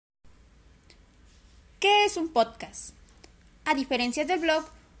¿Qué es un podcast? A diferencia del blog,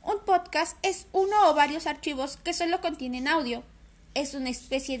 un podcast es uno o varios archivos que solo contienen audio. Es una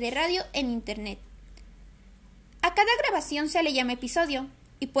especie de radio en Internet. A cada grabación se le llama episodio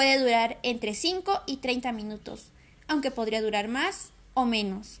y puede durar entre 5 y 30 minutos, aunque podría durar más o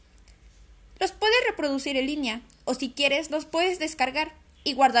menos. Los puedes reproducir en línea o si quieres los puedes descargar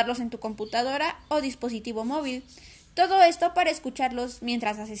y guardarlos en tu computadora o dispositivo móvil. Todo esto para escucharlos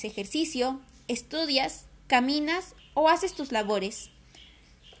mientras haces ejercicio, estudias, caminas o haces tus labores.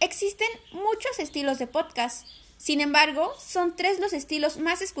 Existen muchos estilos de podcast, sin embargo, son 3 los estilos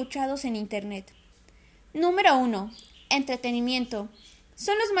más escuchados en Internet. Número 1. Entretenimiento.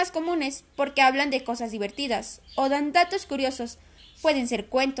 Son los más comunes porque hablan de cosas divertidas o dan datos curiosos. Pueden ser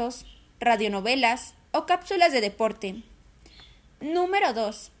cuentos, radionovelas o cápsulas de deporte. Número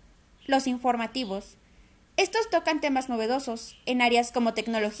 2. Los informativos. Estos tocan temas novedosos en áreas como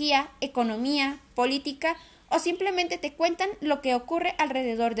tecnología, economía, política o simplemente te cuentan lo que ocurre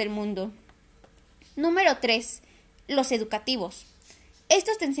alrededor del mundo. Número 3. Los educativos.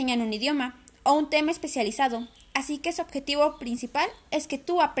 Estos te enseñan un idioma o un tema especializado, así que su objetivo principal es que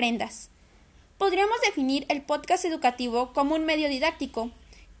tú aprendas. Podríamos definir el podcast educativo como un medio didáctico,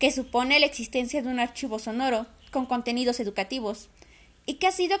 que supone la existencia de un archivo sonoro con contenidos educativos, y que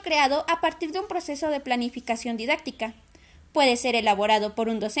ha sido creado a partir de un proceso de planificación didáctica. Puede ser elaborado por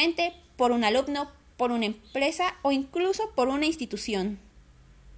un docente, por un alumno, por una empresa o incluso por una institución.